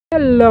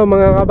Hello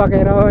mga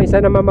kabakero,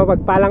 isa naman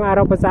mapagpalang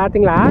araw po sa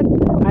ating lahat.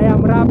 I am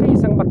Rafi,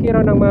 isang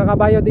bakiro ng mga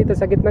kabayo dito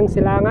sa gitnang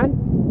silangan.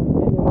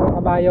 Yan yung mga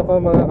kabayo ko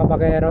mga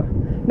kabakero.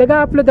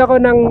 Nag-upload ako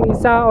ng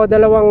isa o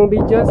dalawang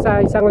video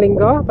sa isang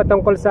linggo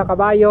patungkol sa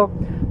kabayo,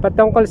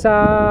 patungkol sa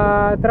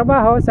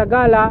trabaho, sa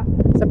gala,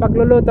 sa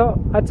pagluluto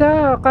at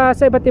sa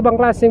iba't ibang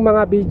klaseng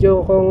mga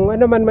video kung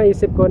ano man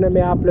maisip ko na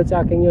may upload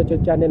sa aking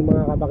YouTube channel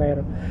mga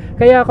kabakero.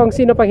 Kaya kung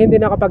sino pang hindi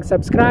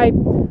nakapag-subscribe,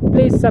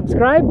 please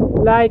subscribe,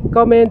 like,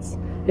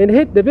 comments, and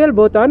hit the bell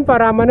button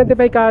para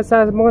ma-notify ka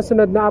sa mga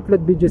sunod na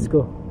upload videos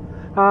ko.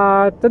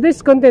 To this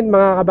content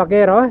mga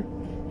kabakero,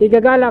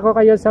 igagala ko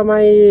kayo sa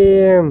may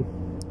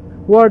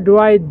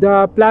worldwide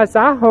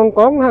Plaza,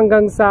 Hongkong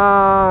hanggang sa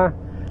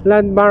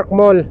Landmark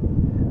Mall.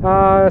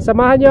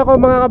 Samahan niyo ako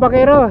mga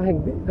kabakero,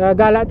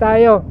 gala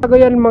tayo. Bago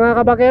yan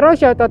mga kabakero,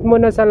 shoutout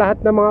muna sa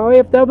lahat ng mga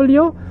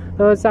OFW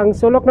sa ang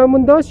sulok ng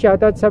mundo.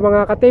 Shoutout sa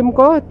mga ka-team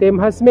ko, Team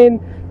Hasmin,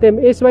 Team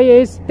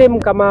SYS, Team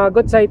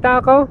Kamagot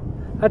Saitako,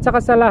 at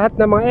saka sa lahat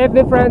ng mga FB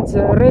friends,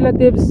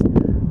 relatives,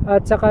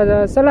 at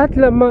saka sa lahat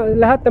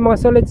ng mga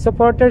solid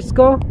supporters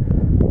ko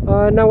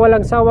na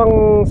walang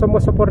sawang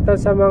sumusuporta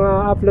sa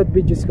mga upload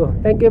videos ko.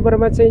 Thank you very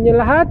much sa inyo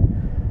lahat.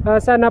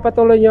 Sana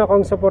patuloy nyo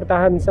akong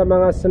suportahan sa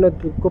mga sunod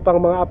ko pang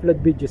mga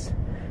upload videos.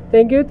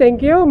 Thank you,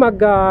 thank you.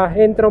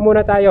 Mag-intro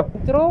muna tayo.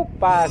 Intro,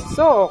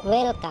 pasok!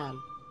 Welcome!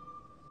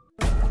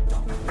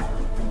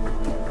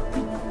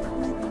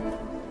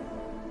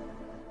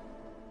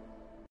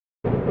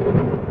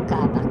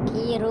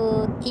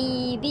 Kabakero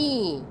TV.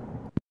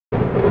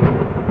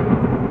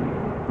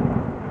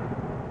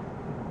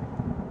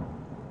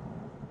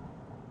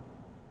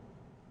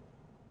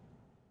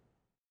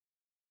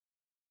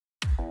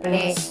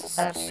 Please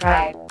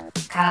subscribe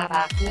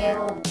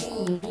Kabakero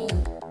TV.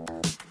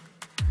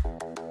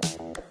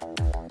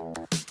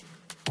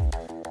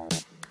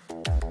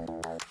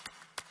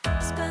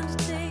 Spend a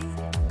day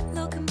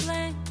looking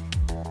blank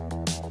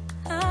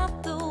out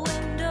the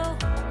window,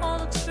 all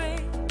looks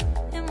straight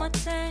in my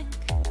tank.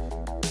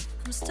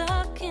 I'm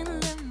stuck in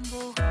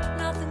limbo,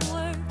 nothing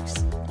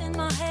works in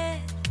my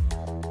head.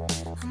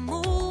 I'm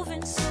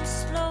moving so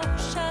slow,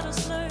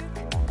 shadows lurk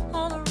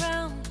all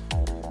around.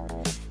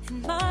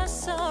 In my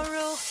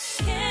sorrow,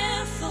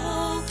 can't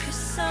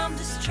focus, I'm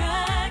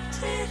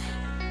distracted,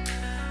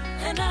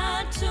 and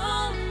I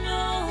don't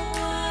know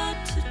what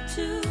to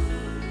do.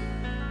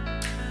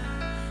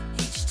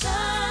 Each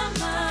time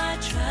I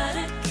try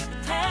to get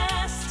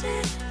past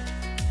it,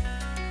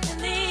 in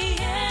the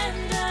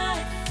end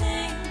I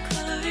think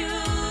of you.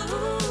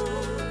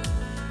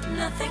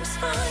 Nothing's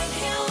fine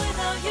here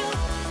without you.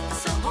 The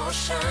sun won't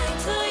shine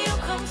till you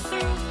come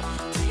through,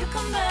 till you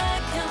come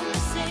back. I'm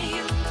missing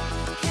you.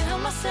 Can't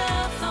help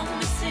myself, I'm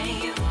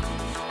missing you.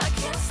 I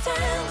can't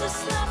stand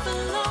this life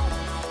alone.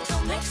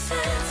 Don't make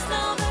sense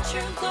now that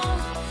you're gone.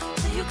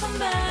 Till you come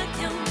back,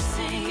 I'm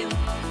missing you.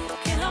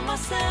 Can't help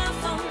myself,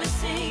 I'm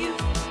missing you.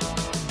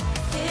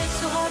 It's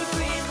so hard to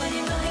breathe when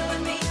you're not here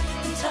with me.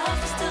 And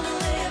tough is still to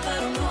live, I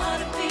don't know how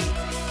to be.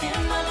 In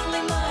my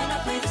lonely mind, I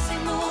play the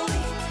same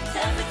movie.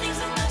 Everything's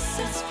a mess,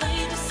 it's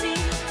plain to see.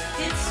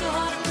 It's so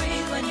hard to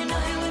breathe when you're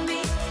not here with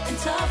me. And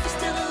tough is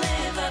still to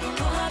live, I don't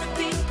know how to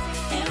be.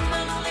 In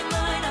my lonely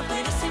mind, I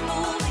play the same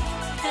movie.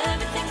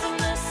 Everything's a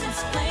mess,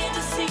 it's plain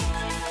to see.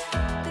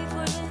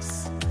 Before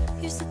this,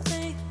 used to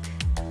think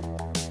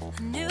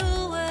I knew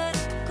where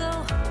to go.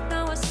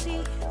 Now I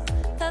see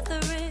that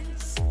there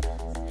is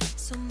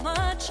so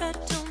much I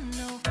don't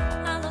know.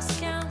 I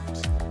lost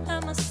count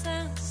at my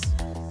sense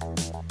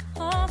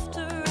of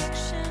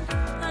direction.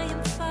 I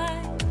am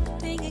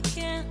fighting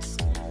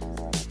against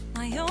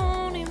my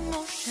own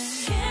emotion.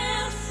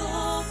 Can't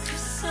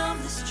focus, I'm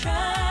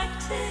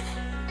distracted,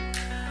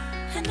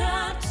 and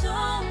I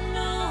don't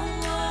know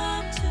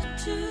what to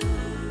do.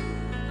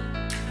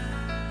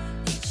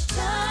 Each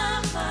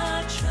time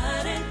I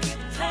try to get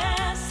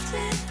past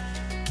it,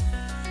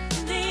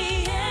 in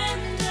the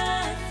end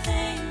I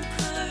think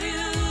of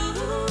you.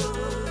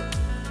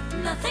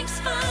 Nothing's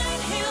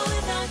fine here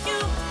without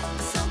you.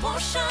 The sun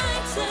won't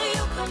shine till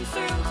you come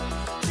through,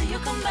 till you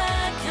come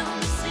back. I'm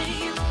missing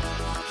you.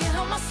 Can't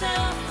help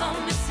myself,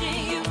 I'm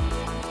missing you.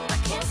 I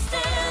can't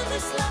stand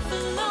this life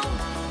alone.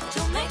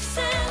 Don't make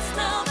sense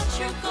now that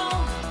you're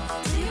gone.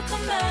 Till you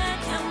come back,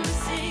 I'm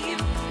missing you.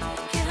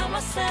 Can't help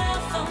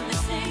myself, I'm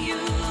missing you.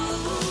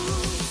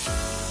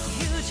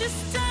 You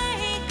just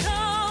take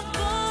up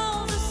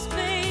all the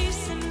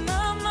space in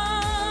my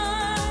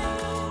mind.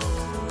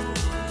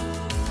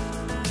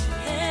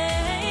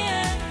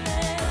 Hey,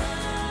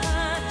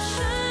 I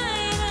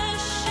try to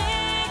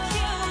shake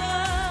you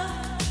up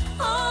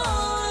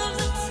all of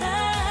the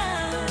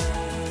time.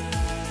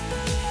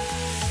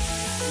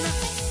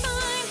 Nothing's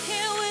fine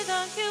here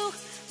without you.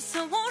 The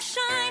sun won't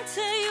shine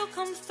till you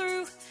come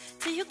through,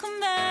 till you come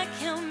back.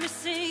 I'm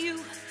missing you.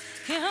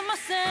 Can't help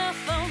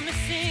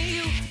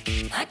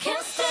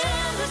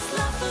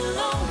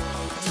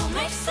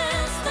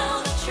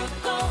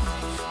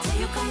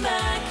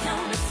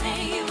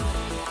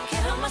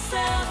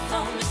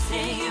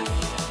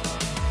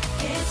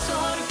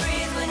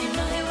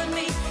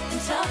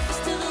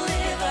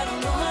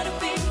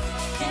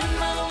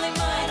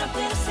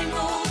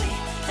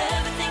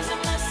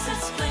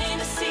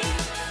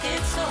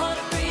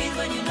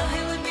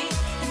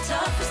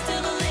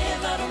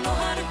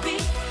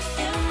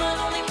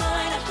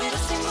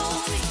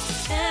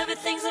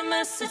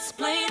mess, it's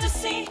plain to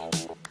see.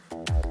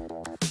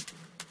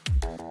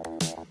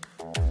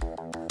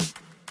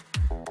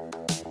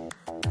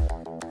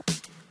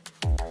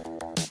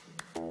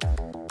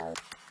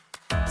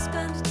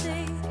 Spend a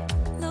day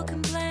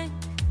looking blank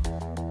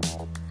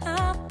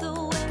out the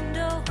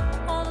window,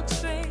 all looks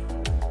great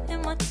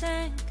in my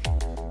tank.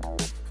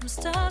 I'm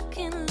stuck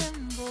in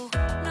limbo,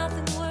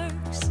 nothing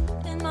works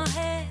in my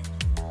head.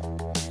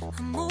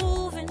 I'm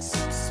moving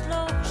so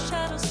slow,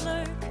 shadows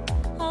lurk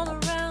all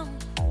around.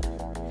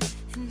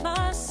 In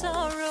my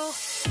sorrow,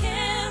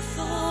 can't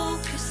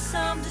focus,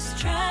 I'm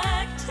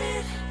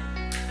distracted,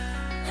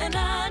 and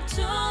I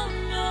don't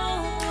know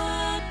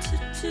what to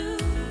do.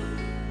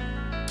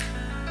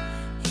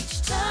 Each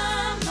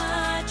time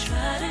I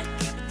try to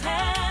get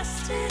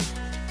past it,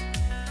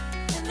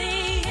 in the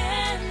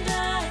end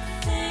I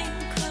think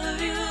of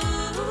you.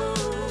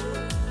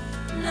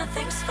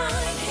 Nothing's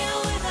fine here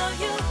without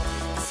you.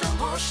 The sun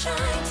won't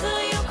shine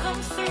till you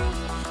come through,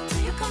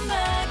 till you come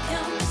back.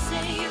 I'm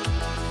missing you.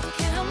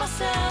 Can't help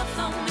myself,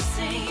 I'm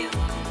missing you.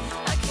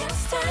 I can't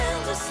stand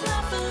this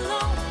life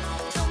alone.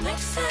 Don't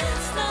make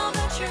sense now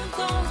that you're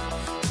gone.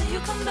 Till you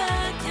come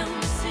back, I'm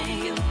missing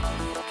you.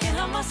 Can't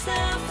help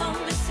myself, I'm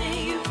missing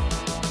you.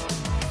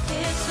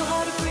 It's so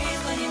hard to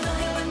breathe when you're not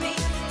here with me.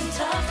 And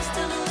tough is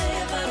still to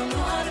live, I don't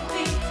know how to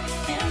be.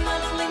 In my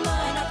lonely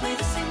mind, I play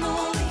the same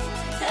movie.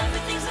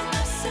 Everything's a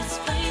mess, it's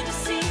plain to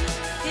see.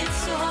 It's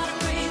so hard to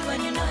breathe when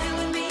you're not here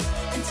with me.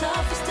 And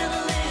tough is still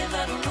to live,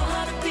 I don't know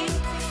how to be.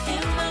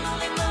 In my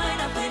lonely mind,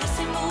 I play the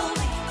same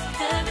movie.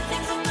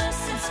 Everything's a mess,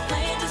 it's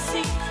plain to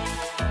see.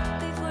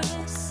 Before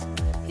this,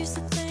 used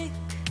to think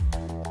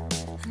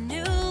I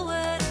knew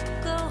where to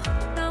go.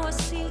 Now I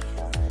see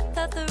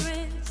that there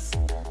is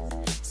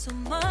so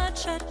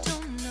much I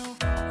don't know.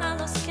 I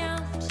lost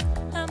count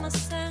at my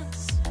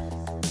sense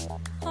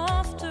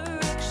of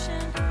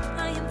direction.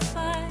 I am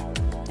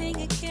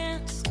fighting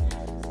against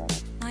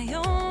my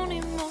own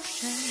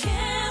emotion.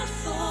 Can't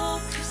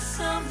focus,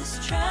 I'm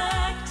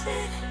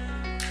distracted,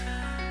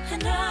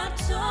 and I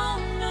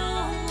don't know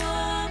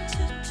what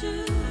to do.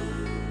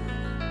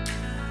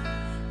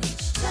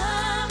 Each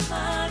time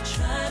I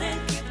try to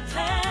get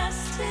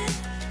past it,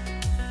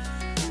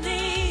 in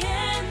the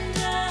end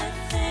I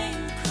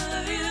think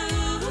of you.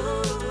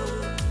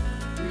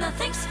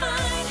 Nothing's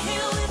fine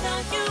here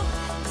without you.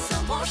 The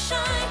sun won't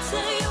shine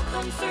till you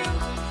come through,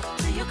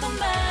 till you come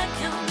back.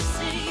 I'm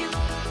missing you.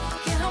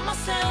 Can't help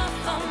myself,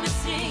 I'm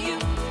missing you.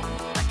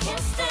 I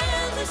can't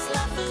stand this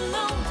life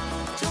alone.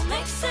 Don't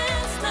make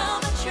sense now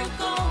that you're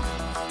gone.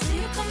 Till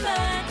you come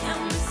back,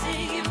 I'm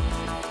missing you.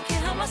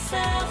 Can't help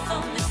myself,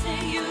 I'm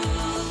missing you.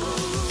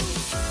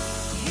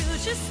 You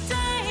just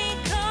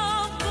take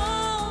up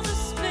all the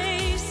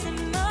space in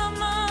my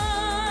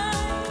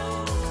mind.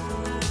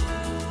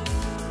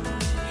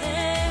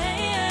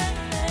 Hey,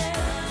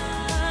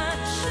 I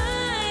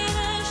try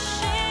to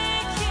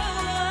shake you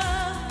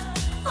up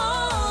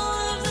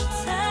all of the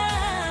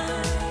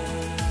time.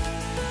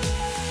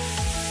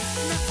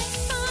 Nothing's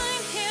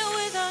fine here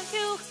without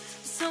you.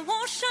 The sun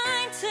won't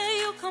shine till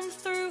you come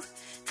through,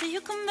 till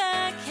you come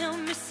back.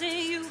 I'm missing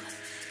you.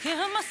 Can't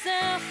help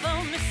myself,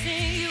 I'm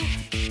missing you.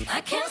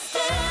 I can't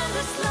stand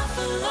this life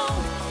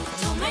alone.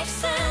 Don't make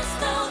sense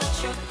now that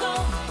you're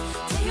gone.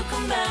 Till you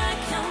come back,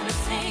 I'm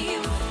missing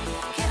you.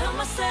 Can't help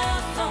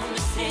myself, I'm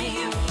missing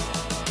you.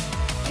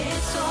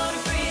 It's so hard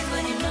to breathe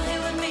when you're not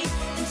here with me.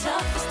 And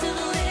tough is still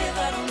to live,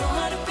 I don't know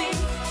how to be.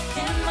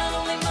 In my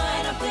lonely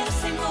mind, I play the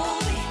same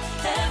movie.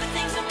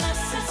 Everything's a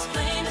mess, it's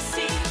plain to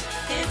see.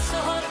 It's so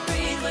hard to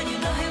breathe when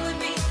you're not here with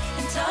me.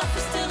 And tough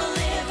is still to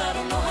live, I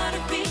don't know how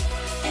to be.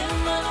 In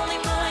my lonely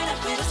mind, I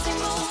play the same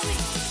movie.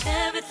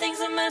 Everything's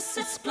a mess,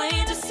 it's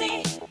plain to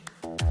see.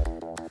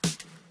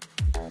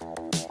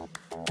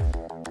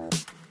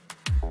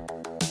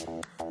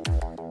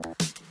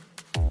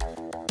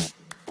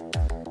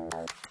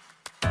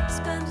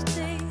 Spend a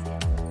day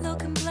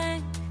looking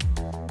blank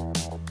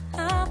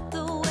out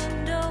the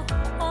window,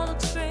 all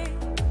looks great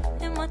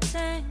in my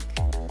tank.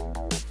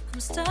 I'm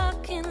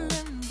stuck in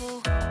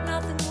limbo,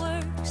 nothing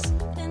works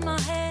in my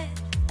head.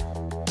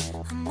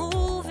 I'm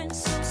moving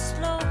so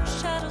slow,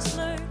 shadows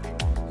lurk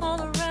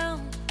all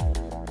around.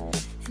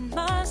 In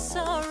my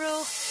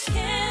sorrow,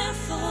 can't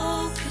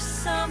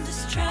focus, I'm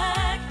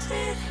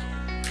distracted,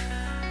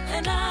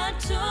 and I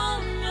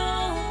don't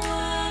know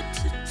what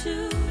to do.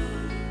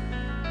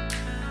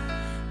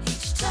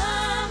 Each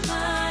time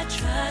I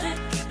try to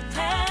get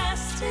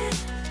past it,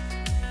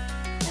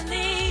 in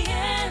the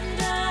end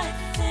I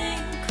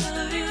think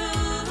of you.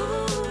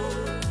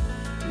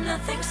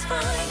 Nothing's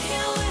fine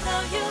here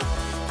without you.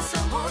 The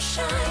sun won't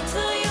shine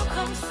till you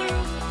come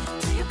through,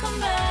 till you come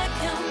back.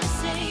 I'm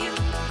missing you.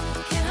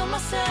 Can't help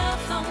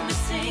myself, I'm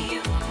missing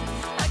you.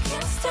 I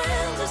can't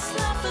stand this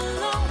life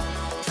alone.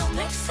 Don't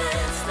make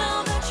sense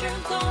now that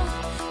you're gone.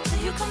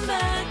 Till you come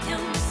back,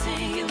 I'm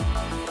missing you.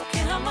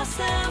 Can't help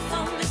myself,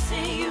 I'm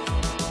missing you.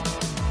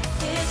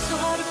 It's so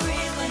hard to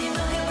breathe when you're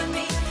not here with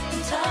me.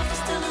 And tough is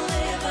still to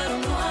live, I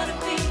don't know how to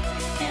be.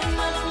 In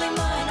my lonely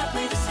mind, I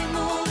play the same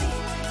movie.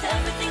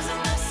 Everything's a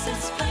mess,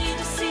 it's plain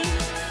to see.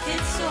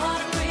 It's so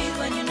hard to breathe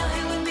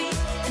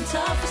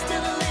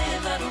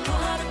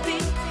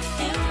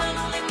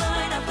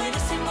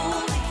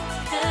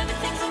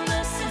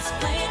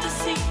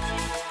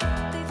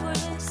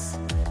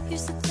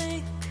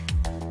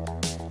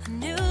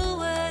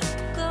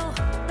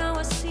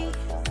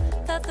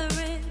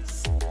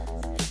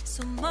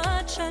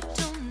I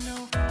don't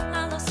know.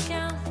 I lost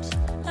count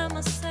of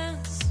my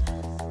sense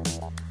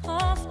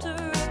of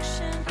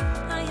direction.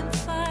 I am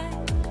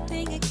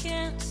fighting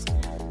against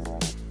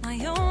my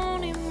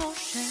own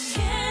emotion.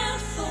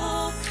 Can't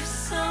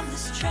focus, I'm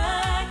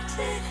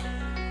distracted,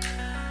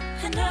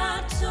 and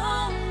I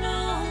don't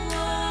know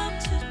what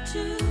to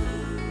do.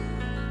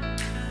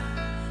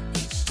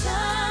 Each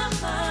time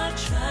I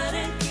try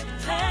to get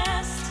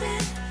past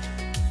it,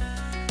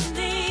 in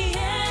the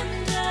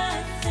end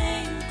I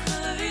think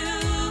of you.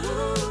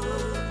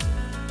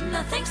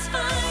 Nothing's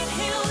fine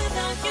here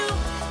without you.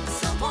 The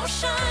sun won't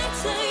shine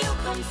till you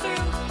come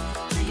through,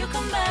 till you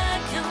come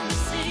back. I'm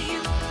missing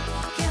you.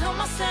 Can't help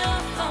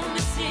myself, I'm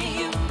missing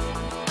you.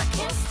 I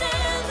can't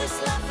stand this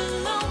life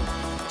alone.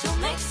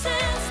 Don't make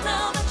sense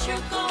now that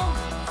you're gone.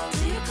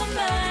 Till you come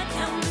back,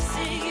 I'm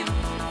missing you.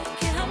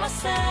 Can't help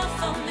myself,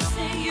 I'm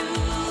missing you.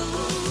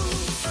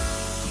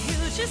 You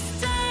just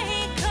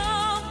take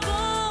up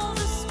all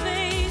the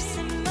space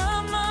in my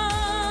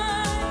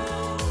mind.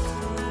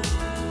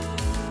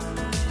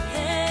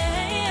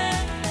 Hey,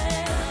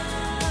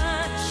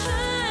 I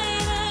try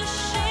to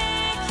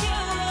shake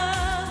you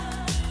up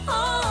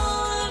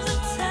all of the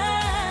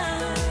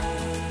time.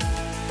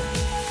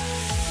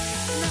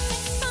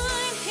 Nothing's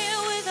fine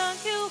here without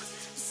you.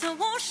 The sun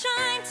won't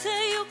shine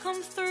till you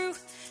come through,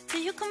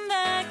 till you come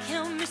back.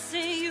 I'm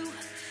missing you.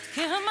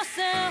 Can't help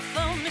myself,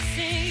 I'm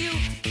missing you.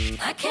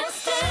 I can't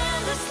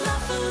stand this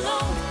life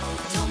alone.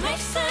 Don't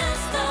make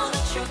sense now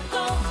that you're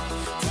gone.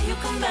 Till you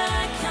come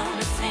back, I'm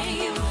missing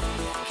you.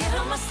 Can't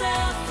help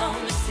myself, I'm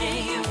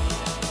missing you.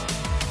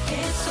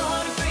 It's so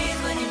hard to breathe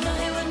when you're not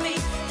here with me,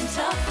 and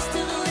tough is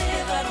still to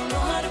live, I don't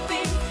know how to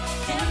be.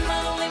 In my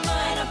lonely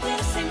mind, I play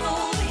the same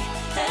movie.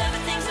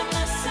 Everything's a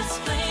mess, it's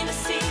plain to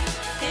see.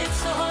 It's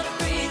so hard to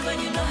breathe when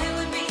you're not here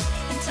with me,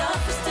 and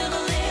tough is still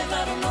to live,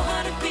 I don't know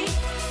how to be.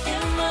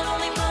 In my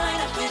lonely mind,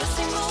 I play the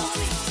same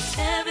movie.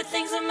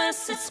 Everything's a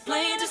mess, it's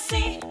plain to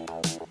see.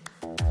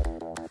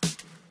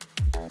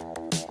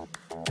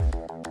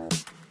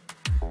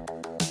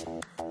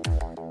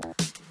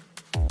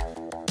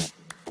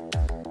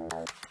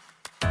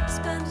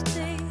 Spend a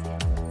day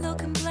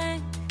looking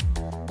blank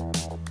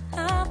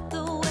out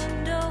the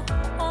window,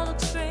 all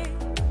looks gray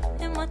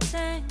in my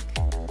tank.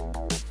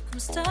 I'm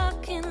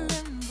stuck in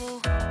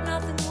limbo,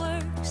 nothing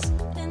works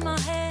in my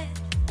head.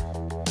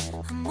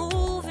 I'm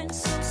moving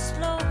so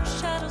slow,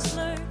 shadows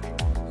lurk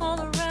all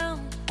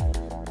around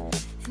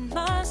in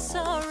my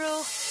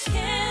sorrow.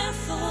 Can't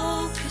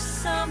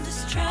focus, I'm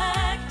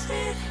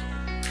distracted,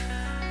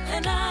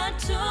 and I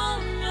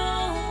don't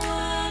know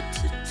what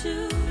to do.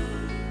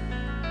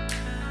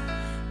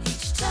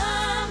 Each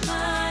time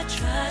I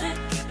try to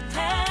get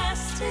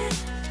past it,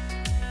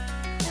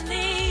 in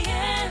the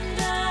end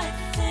I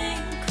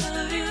think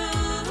of you.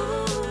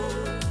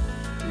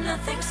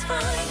 Nothing's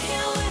fine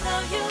here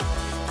without you.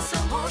 The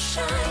sun won't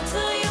shine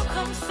till you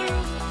come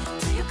through,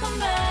 till you come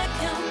back.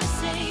 I'm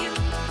missing you.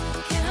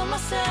 Can't help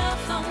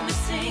myself, I'm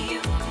missing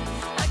you.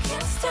 I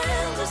can't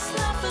stand this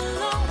life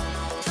alone.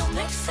 Don't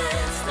make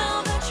sense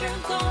now that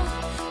you're gone.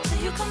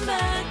 Till you come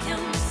back,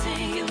 I'm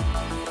missing you.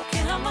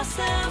 Can't help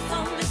myself,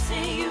 I'm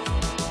missing you.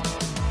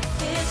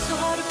 It's so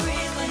hard to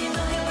breathe when you're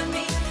not here with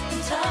me,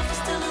 and tough is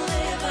still to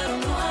live, I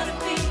don't know how to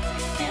be.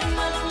 In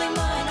my lonely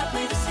mind, I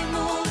play the same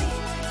movie.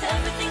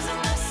 Everything's a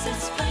mess,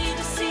 it's plain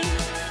to see.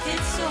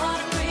 It's so hard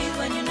to breathe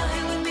when you're not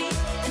here with me,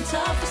 and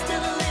tough is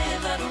still to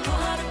live, I don't know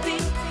how to be.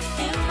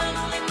 In my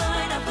lonely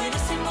mind, I play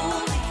the same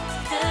movie.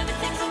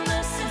 Everything's a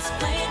mess, it's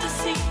plain to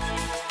see.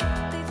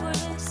 Before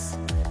this,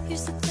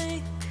 used to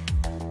think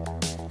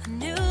I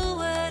knew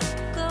where to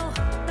go.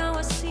 Now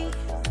I see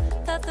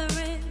that there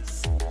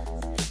is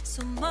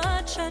so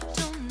much I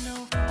don't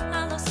know.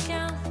 I lost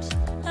count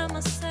of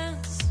my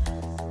sense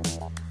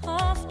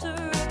of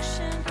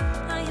direction.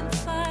 I am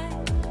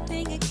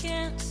fighting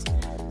against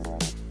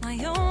my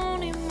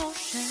own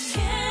emotion.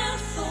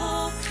 Can't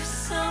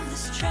focus, I'm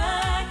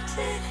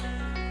distracted,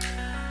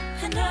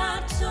 and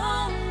I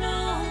don't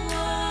know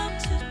what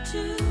to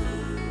do.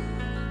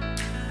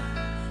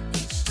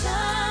 Each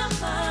time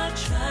I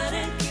try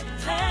to get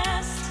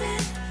past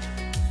it,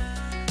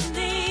 in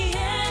the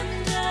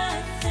end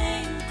I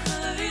think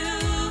of you.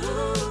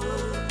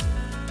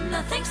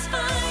 Nothing's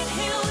fine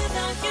here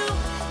without you.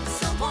 The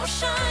sun won't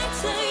shine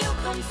till you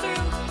come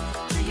through,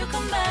 till you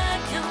come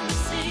back. I'm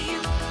missing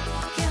you.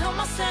 Can't help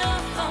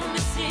myself, I'm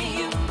missing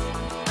you.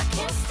 I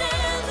can't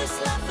stand this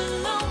life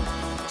alone.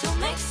 Don't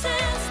make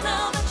sense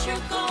now that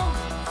you're gone.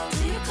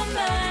 Till you come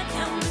back,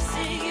 I'm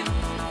missing you.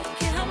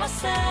 Can't help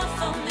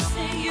myself, I'm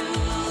missing you.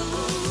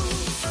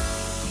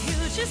 You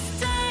just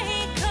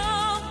take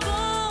up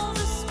all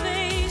the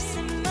space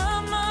in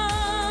my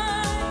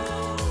mind.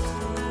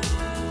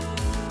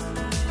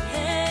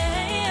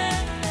 Hey,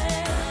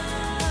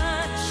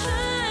 I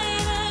try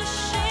to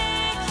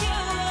shake you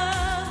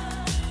up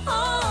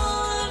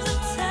all of the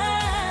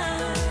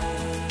time.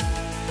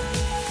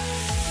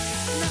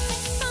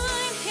 Nothing's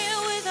fine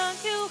here without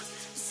you.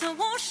 The sun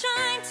won't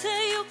shine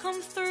till you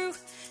come through,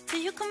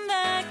 till you come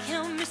back.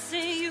 I'm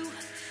missing you.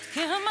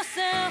 Can't help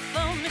myself,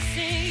 I'm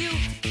missing you.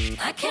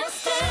 I can't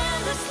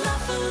stand this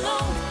life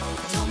alone.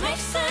 Don't make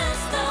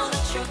sense now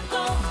that you're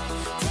gone.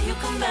 Till you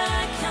come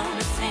back, I'm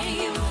missing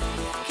you.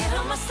 Can't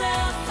help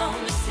myself, I'm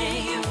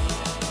missing you.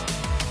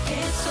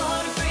 It's so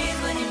hard to breathe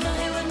when you're not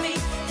here with me.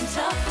 And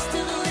tough is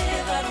still to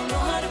live, I don't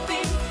know how to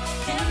be.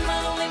 In my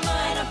lonely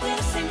mind, I play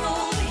the same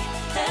movie.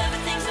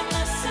 Everything's a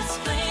mess, it's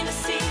plain to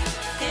see.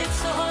 It's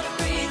so hard to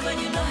breathe when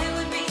you're not here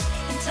with me.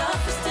 And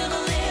tough is still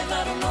to live,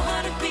 I don't know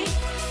how to be.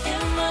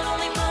 In my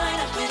lonely mind,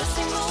 I play the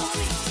same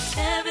movie.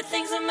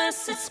 Everything's a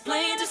mess, it's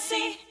plain to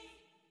see.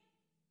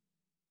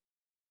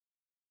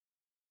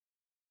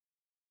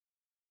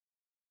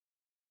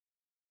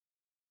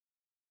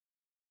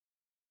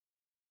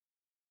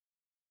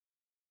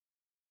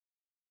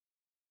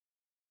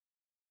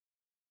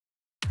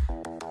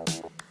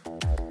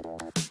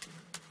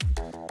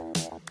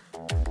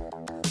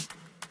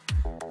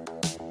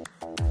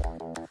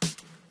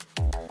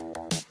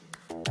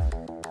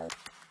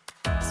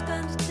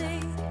 Spend a day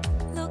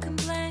looking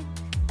blank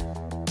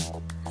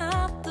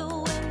out the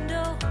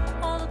window,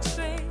 all looks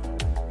great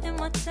in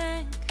my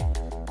tank.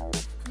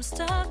 I'm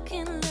stuck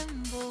in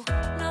limbo,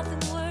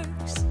 nothing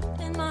works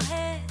in my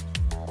head.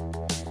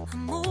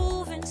 I'm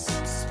moving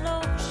so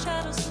slow,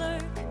 shadows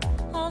lurk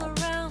all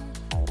around.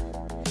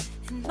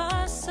 In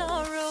my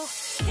sorrow,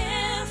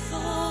 can't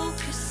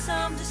focus,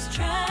 I'm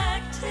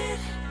distracted,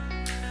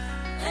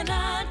 and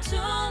I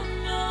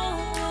don't know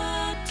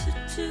what to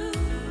do.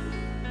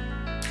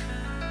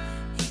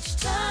 Each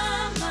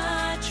time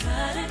I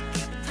try to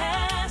get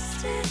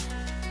past it,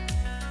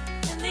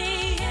 in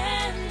the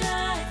end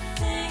I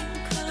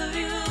think of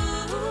you.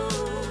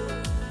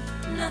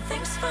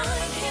 Nothing's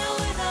fine here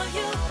without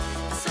you.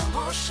 The sun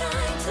won't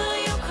shine till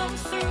you come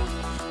through.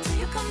 Till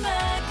you come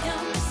back,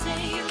 I'm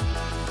missing you.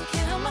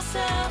 Can't help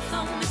myself,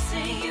 I'm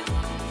missing you.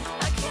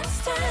 I can't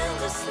stand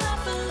this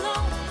life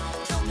alone.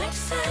 Don't make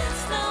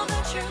sense now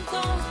that you're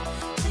gone.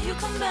 Till you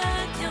come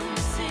back, I'm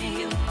missing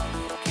you.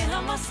 Can't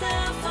help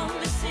myself, I'm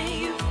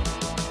missing you.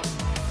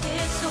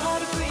 It's so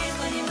hard to breathe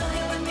when you're not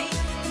here with me.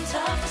 And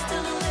tough is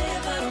still to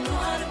live, I don't know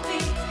how to be.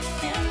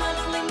 In my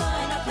lonely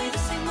mind, I play the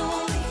same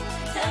movie.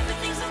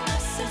 Everything's a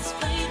mess, it's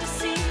plain to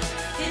see.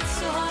 It's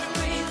so hard to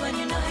breathe when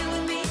you're not here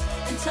with me.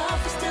 And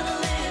tough is still to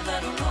live, I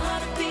don't know how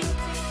to be.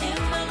 In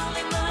my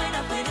lonely mind,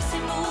 I play the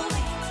same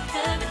movie.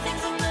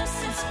 Everything's a mess,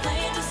 it's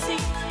plain to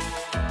see.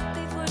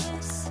 Before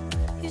this,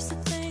 used to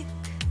think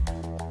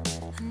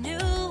I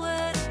knew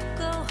where to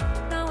go.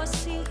 Now I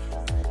see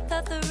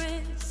that there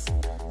is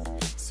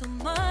so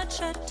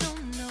much I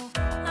don't know.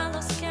 I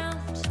lost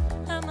count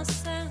and my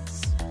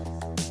sense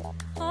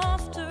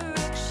of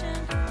direction.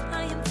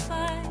 I am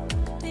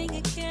fighting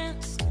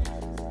against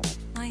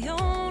my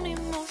own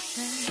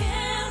emotion.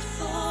 Can't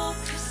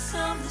focus,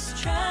 I'm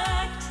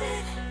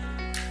distracted,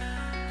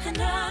 and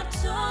I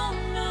don't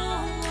know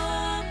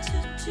what to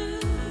do.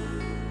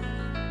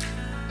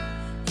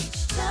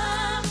 Each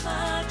time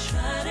I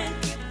try to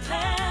get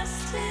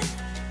past it,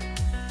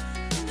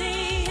 in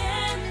the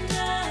end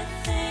I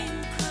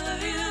think of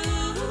you.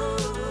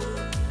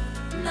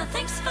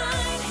 Nothing's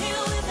fine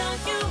here without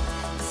you.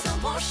 The sun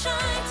won't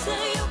shine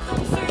till you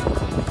come through.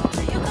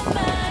 Till you come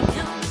back,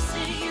 I'm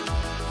missing you.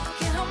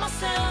 Can't help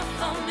myself,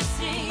 I'm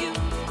missing you.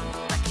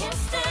 I can't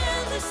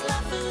stand this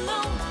life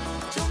alone.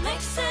 Don't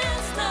make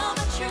sense now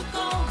that you're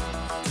gone.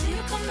 Till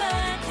you come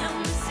back, I'm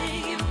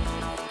missing you.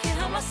 Can't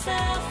help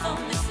myself,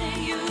 I'm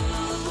missing you.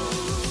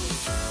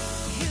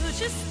 You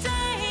just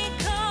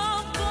take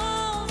up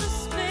all the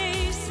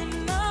space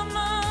in my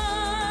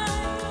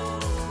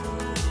mind.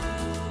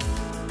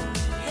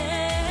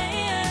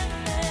 Yeah,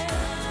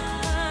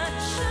 I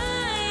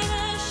try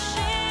to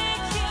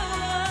shake you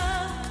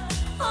up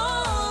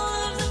all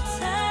of the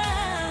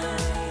time.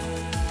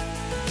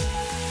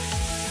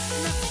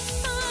 Nothing's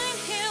fine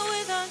here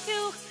without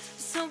you.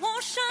 The sun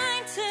won't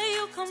shine till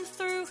you come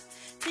through.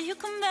 Till you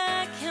come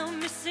back, I'm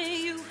missing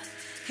you.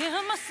 Can't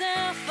help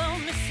myself,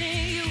 I'm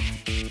missing you.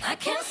 I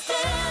can't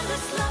stand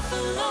this life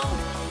alone.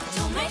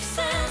 Don't make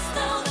sense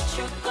now that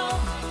you're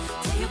gone.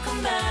 Till you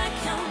come back,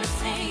 I'm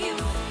missing you.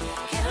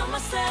 Can't help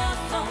myself,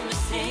 I'm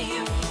missing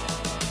you.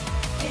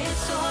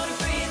 It's so hard to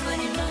breathe when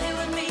you're not here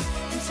with me.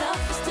 And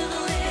tough is still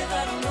to live,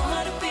 I don't know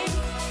how to be.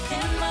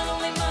 In my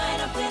lonely mind,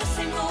 I play the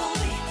same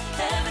movie.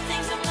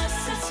 Everything's a mess,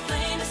 it's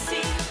plain to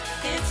see.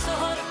 It's so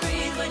hard to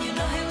breathe when you're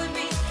not here with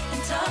me.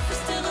 And tough is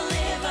still to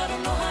live, I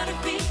don't know how to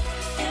be.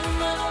 In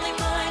my lonely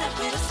mind, I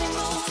play the same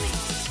movie.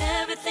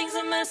 Everything's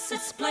a mess,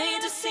 it's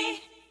plain to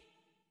see.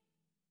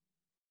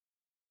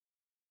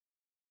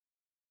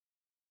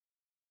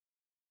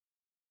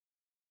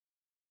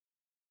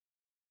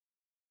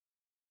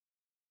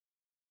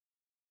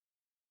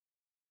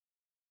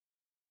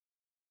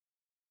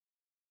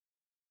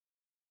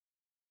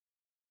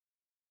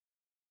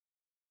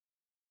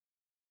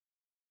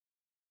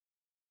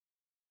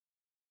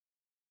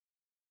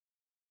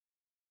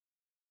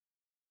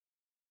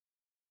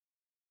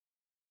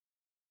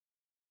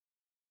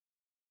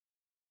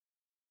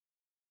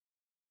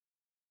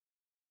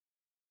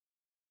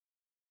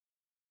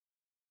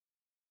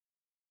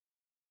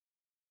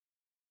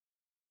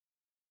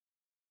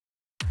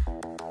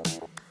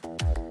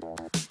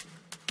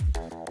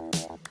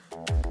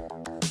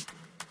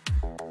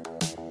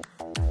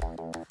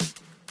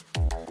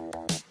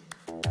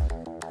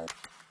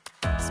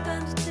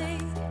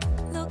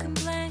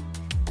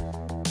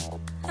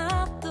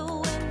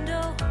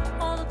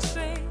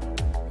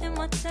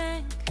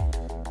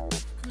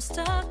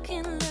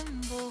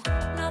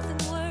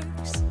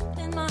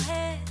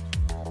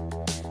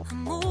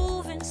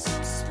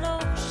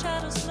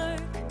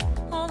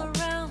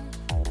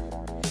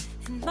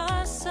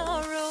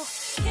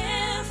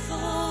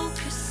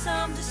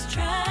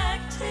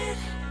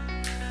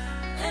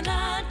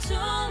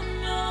 don't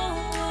know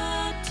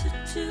what to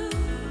do.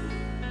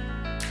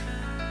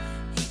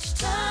 Each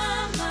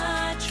time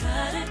I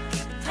try to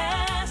get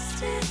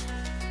past it,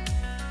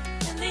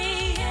 in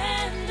the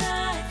end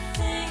I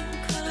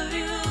think of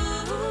you.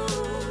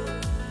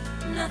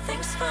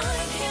 Nothing's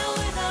fine here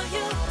without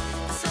you.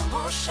 The sun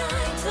won't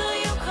shine till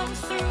you come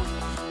through,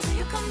 till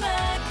you come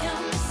back.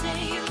 I'm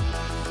missing you.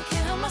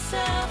 Can't help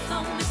myself,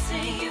 I'm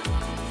missing you.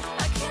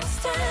 I can't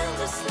stand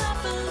this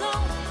life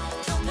alone.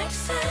 Don't make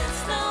sense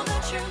now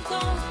that you're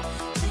gone.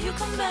 Till you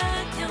come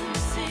back, I'm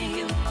missing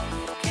you.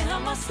 Can't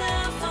help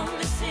myself, I'm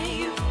missing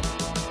you.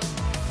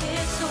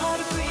 It's so hard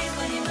to breathe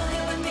when you're not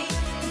here with me.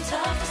 And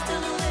tough is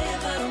still to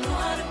live, I don't know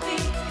how to be.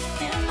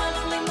 In my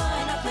lonely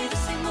mind, I play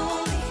the same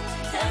movie.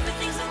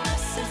 Everything's a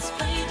mess, it's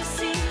plain to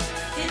see.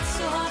 It's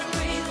so hard to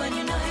breathe when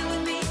you're not here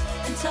with me.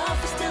 And tough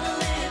is still to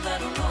live, I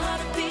don't know how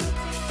to be.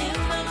 In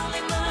my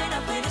lonely mind, I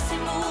play the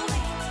same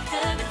movie.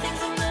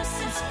 Everything's a mess,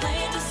 it's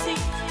plain to see.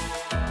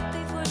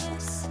 Before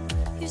this,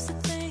 used to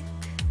think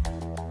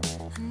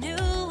I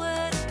knew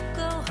where to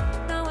go.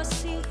 Now I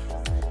see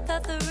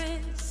that there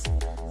is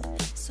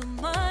so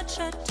much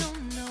I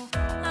don't know.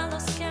 I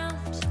lost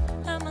count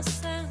and my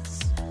sense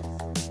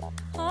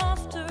of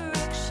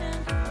direction.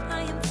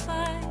 I am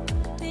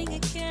fighting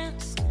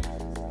against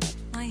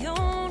my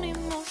own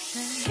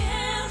emotion.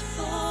 Can't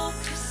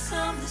focus,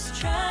 I'm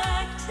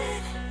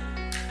distracted,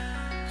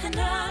 and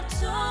I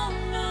don't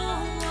know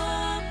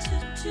what to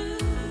do.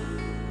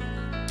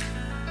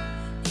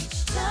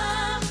 Each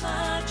time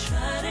I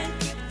try to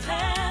get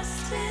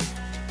past it,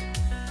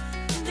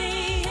 in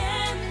the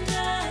end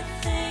I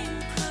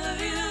think of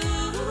you.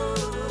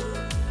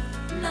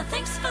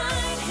 Nothing's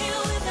fine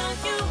here without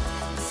you.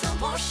 The sun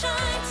won't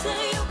shine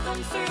till you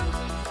come through,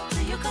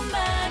 till you come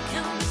back.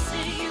 I'm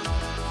missing you.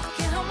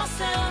 Can't help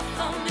myself,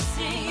 I'm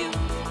missing you.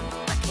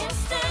 I can't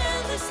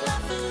stand this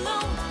life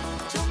alone.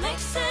 Don't make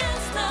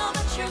sense now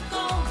that you're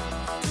gone.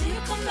 Till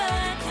you come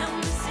back, I'm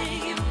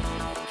missing you.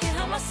 Can't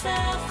help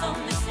myself,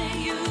 I'm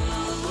missing you.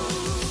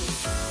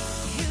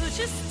 You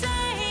just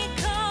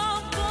take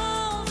up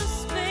all the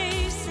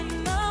space in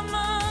my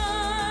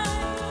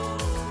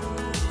mind.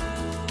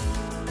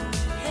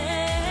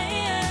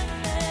 Hey,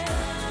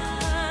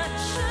 I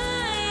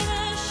try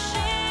to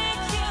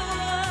shake you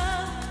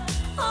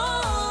up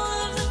all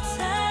of the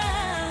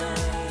time.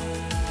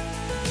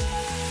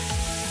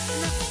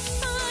 Nothing's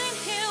fine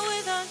here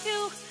without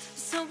you.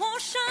 The sun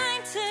won't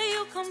shine till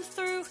you come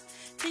through,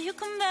 till you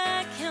come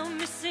back. I'm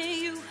missing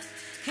you.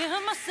 Can't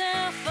help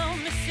myself,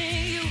 I'm missing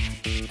you.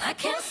 I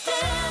can't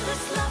stand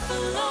this life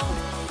alone.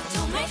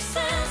 Don't make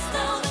sense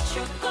now that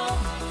you're gone.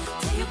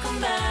 Till you come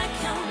back,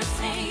 I'm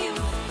missing you.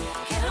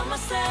 Can't help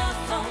myself,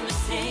 I'm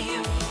missing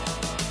you.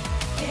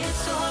 It's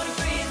so hard to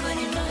breathe when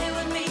you're not here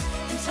with me.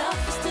 And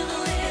tough is still to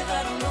live,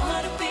 I don't know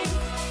how to be.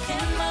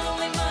 In my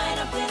lonely mind,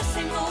 I play the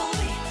same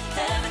movie.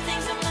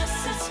 Everything's a mess,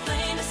 it's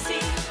plain to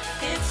see.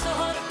 It's so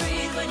hard to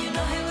breathe when you're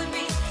not here with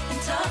me. And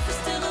tough is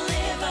still to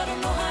live, I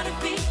don't know how to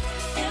be.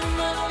 In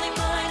my lonely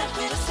mind, I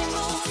play the same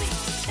movie.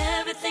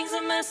 Everything's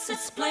a mess,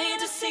 it's plain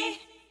to see.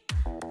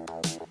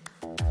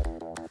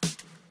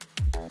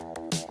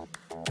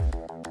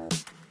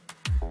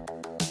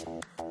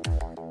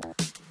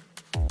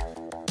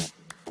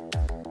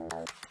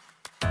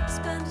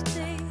 Spend a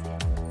day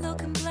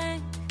looking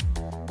blank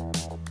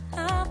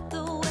out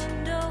the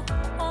window.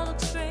 All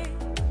looks great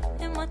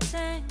in my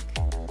tank.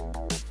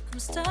 I'm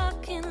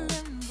stuck in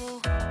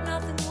limbo.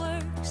 Nothing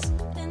works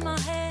in my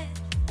head.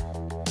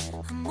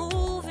 I'm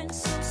moving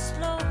so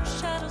slow.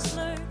 Shadows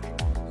lurk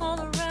all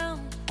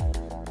around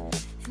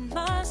in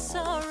my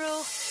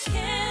sorrow.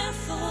 Can't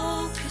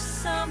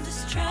focus, I'm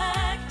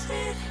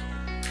distracted,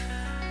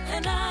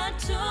 and I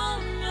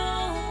don't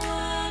know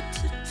what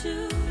to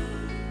do.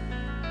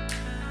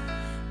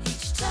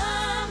 Each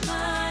time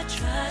I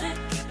try to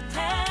get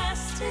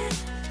past it,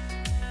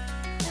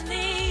 in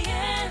the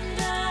end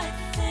I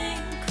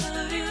think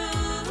of you.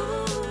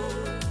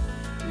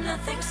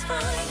 Nothing's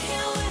fine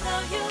here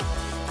without you.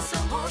 The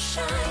sun won't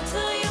shine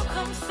till you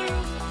come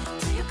through,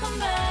 till you come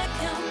back.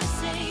 I'm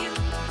missing you.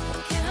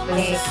 Can't help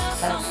Please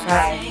myself, I'm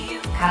subscribe missing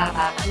you.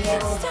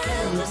 Kabakero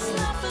Stand this TV.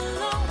 life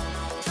alone.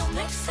 Don't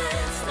make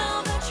sense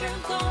now that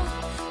you're gone.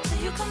 Till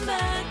you come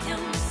back,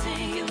 I'm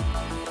missing you.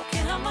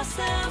 Can't help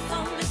myself,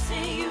 I'm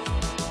missing you.